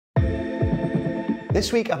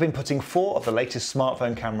This week I've been putting 4 of the latest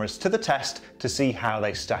smartphone cameras to the test to see how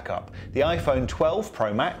they stack up. The iPhone 12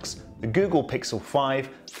 Pro Max, the Google Pixel 5,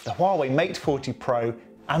 the Huawei Mate 40 Pro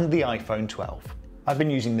and the iPhone 12. I've been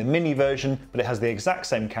using the mini version, but it has the exact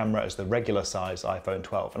same camera as the regular size iPhone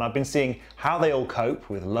 12, and I've been seeing how they all cope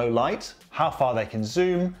with low light, how far they can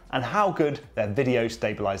zoom, and how good their video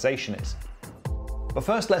stabilization is. But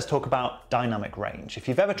first, let's talk about dynamic range. If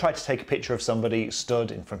you've ever tried to take a picture of somebody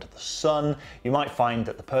stood in front of the sun, you might find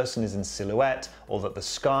that the person is in silhouette or that the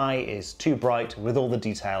sky is too bright with all the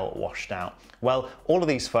detail washed out. Well, all of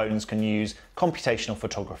these phones can use computational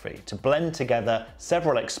photography to blend together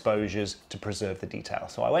several exposures to preserve the detail.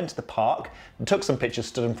 So I went to the park and took some pictures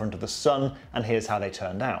stood in front of the sun, and here's how they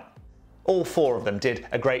turned out. All 4 of them did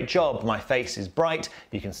a great job. My face is bright,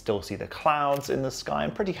 you can still see the clouds in the sky.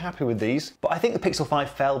 I'm pretty happy with these. But I think the Pixel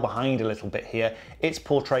 5 fell behind a little bit here. Its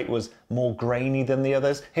portrait was more grainy than the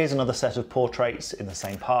others. Here's another set of portraits in the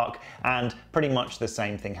same park, and pretty much the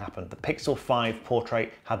same thing happened. The Pixel 5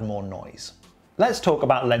 portrait had more noise. Let's talk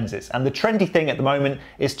about lenses, and the trendy thing at the moment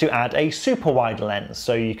is to add a super wide lens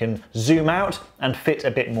so you can zoom out and fit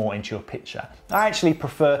a bit more into your picture. I actually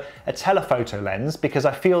prefer a telephoto lens because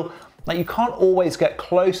I feel like you can't always get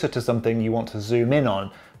closer to something you want to zoom in on,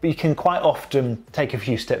 but you can quite often take a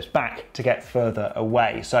few steps back to get further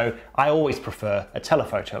away. So I always prefer a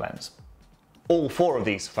telephoto lens. All 4 of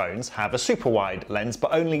these phones have a super wide lens,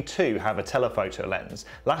 but only 2 have a telephoto lens.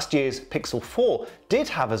 Last year's Pixel 4 did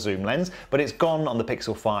have a zoom lens, but it's gone on the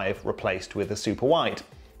Pixel 5, replaced with a super wide.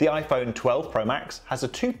 The iPhone 12 Pro Max has a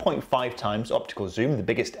 2.5 times optical zoom, the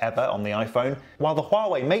biggest ever on the iPhone, while the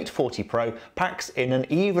Huawei Mate 40 Pro packs in an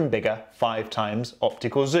even bigger 5 times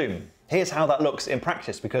optical zoom. Here's how that looks in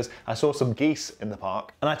practice, because I saw some geese in the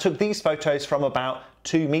park, and I took these photos from about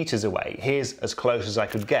 2 meters away. Here's as close as I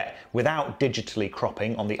could get without digitally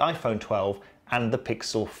cropping on the iPhone 12 and the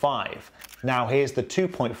Pixel 5. Now here's the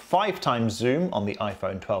 2.5 times zoom on the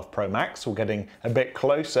iPhone 12 Pro Max. We're getting a bit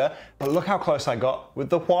closer, but look how close I got with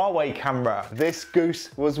the Huawei camera. This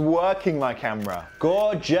goose was working my camera.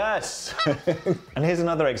 Gorgeous! And here's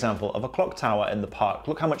another example of a clock tower in the park.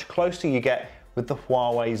 Look how much closer you get with the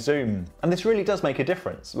Huawei zoom. And this really does make a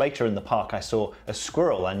difference. Later in the park I saw a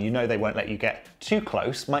squirrel, and you know they won't let you get too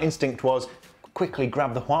close. My instinct was quickly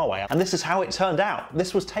grab the Huawei, and this is how it turned out.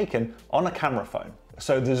 This was taken on a camera phone.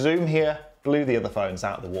 So the zoom here blew the other phones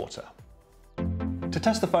out of the water. To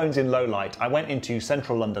test the phones in low light, I went into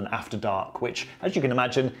central London after dark, which, as you can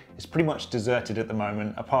imagine, is pretty much deserted at the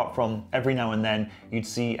moment, apart from every now and then you'd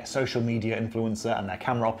see a social media influencer and their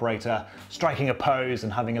camera operator striking a pose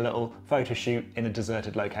and having a little photo shoot in a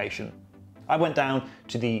deserted location. I went down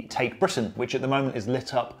to the Tate Britain, which at the moment is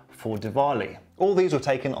lit up for Diwali. All these were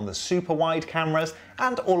taken on the super wide cameras,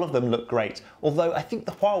 and all of them look great, although I think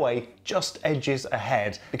the Huawei just edges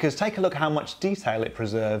ahead, because take a look how much detail it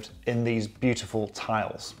preserved in these beautiful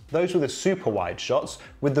tiles. Those were the super wide shots.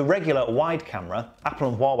 With the regular wide camera, Apple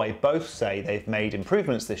and Huawei both say they've made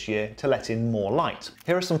improvements this year to let in more light.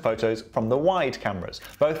 Here are some photos from the wide cameras.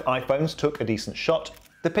 Both iPhones took a decent shot.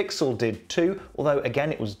 The Pixel did too, although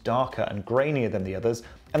again it was darker and grainier than the others.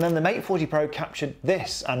 And then the Mate 40 Pro captured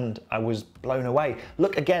this, and I was blown away.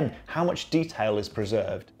 Look again how much detail is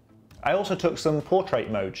preserved. I also took some portrait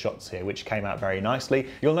mode shots here, which came out very nicely.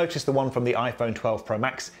 You'll notice the one from the iPhone 12 Pro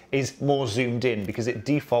Max is more zoomed in because it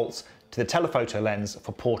defaults to the telephoto lens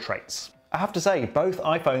for portraits. I have to say, both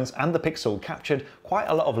iPhones and the Pixel captured quite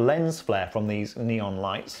a lot of lens flare from these neon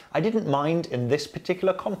lights. I didn't mind in this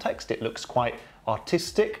particular context, it looks quite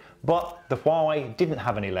artistic, but the Huawei didn't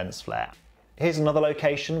have any lens flare. Here's another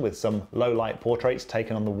location with some low light portraits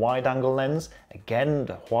taken on the wide angle lens. Again,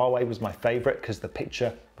 the Huawei was my favorite because the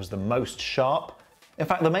picture was the most sharp. In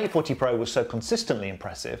fact, the Mate 40 Pro was so consistently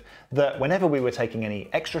impressive that whenever we were taking any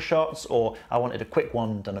extra shots, or I wanted a quick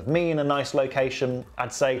one done of me in a nice location,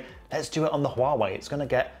 I'd say, let's do it on the Huawei, it's gonna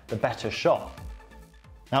get the better shot.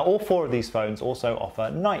 Now, all 4 of these phones also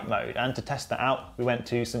offer night mode, and to test that out, we went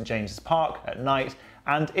to St James's Park at night,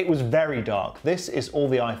 and it was very dark. This is all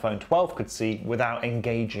the iPhone 12 could see without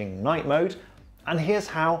engaging night mode, and here's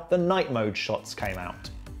how the night mode shots came out.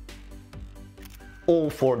 All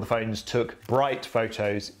 4 of the phones took bright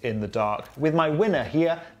photos in the dark, with my winner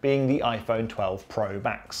here being the iPhone 12 Pro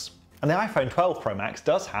Max. And the iPhone 12 Pro Max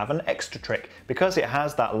does have an extra trick. Because it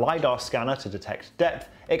has that LiDAR scanner to detect depth,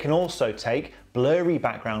 it can also take blurry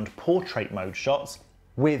background portrait mode shots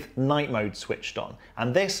with night mode switched on.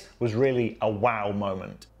 And this was really a wow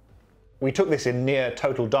moment. We took this in near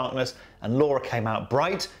total darkness, and Laura came out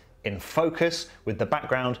bright, in focus, with the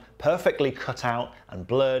background perfectly cut out and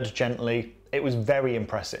blurred gently. It was very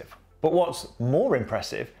impressive. But what's more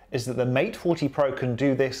impressive is that the Mate 40 Pro can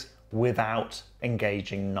do this without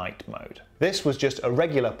engaging night mode. This was just a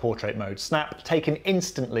regular portrait mode snap taken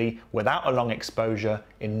instantly without a long exposure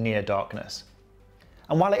in near darkness.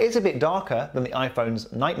 And while it is a bit darker than the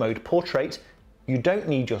iPhone's night mode portrait, you don't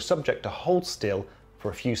need your subject to hold still for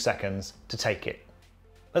a few seconds to take it.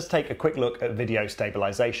 Let's take a quick look at video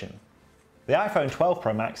stabilisation. The iPhone 12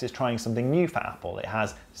 Pro Max is trying something new for Apple. It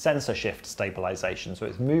has sensor shift stabilisation, so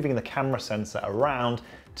it's moving the camera sensor around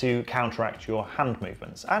to counteract your hand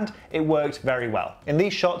movements, and it worked very well. In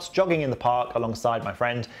these shots, jogging in the park alongside my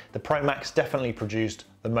friend, the Pro Max definitely produced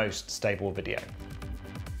the most stable video.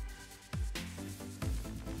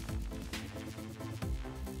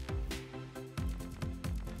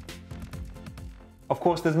 Of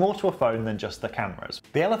course, there's more to a phone than just the cameras.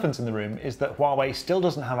 The elephant in the room is that Huawei still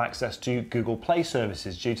doesn't have access to Google Play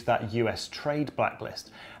services due to that US trade blacklist.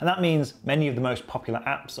 And that means many of the most popular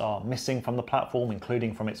apps are missing from the platform,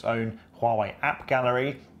 including from its own Huawei app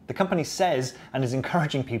gallery. The company says and is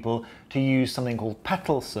encouraging people to use something called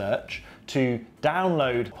Petal Search to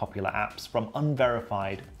download popular apps from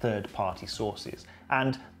unverified third-party sources.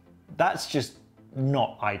 And that's just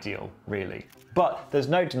not ideal, really. But there's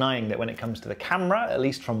no denying that when it comes to the camera, at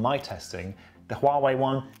least from my testing, the Huawei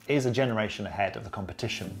one is a generation ahead of the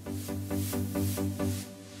competition.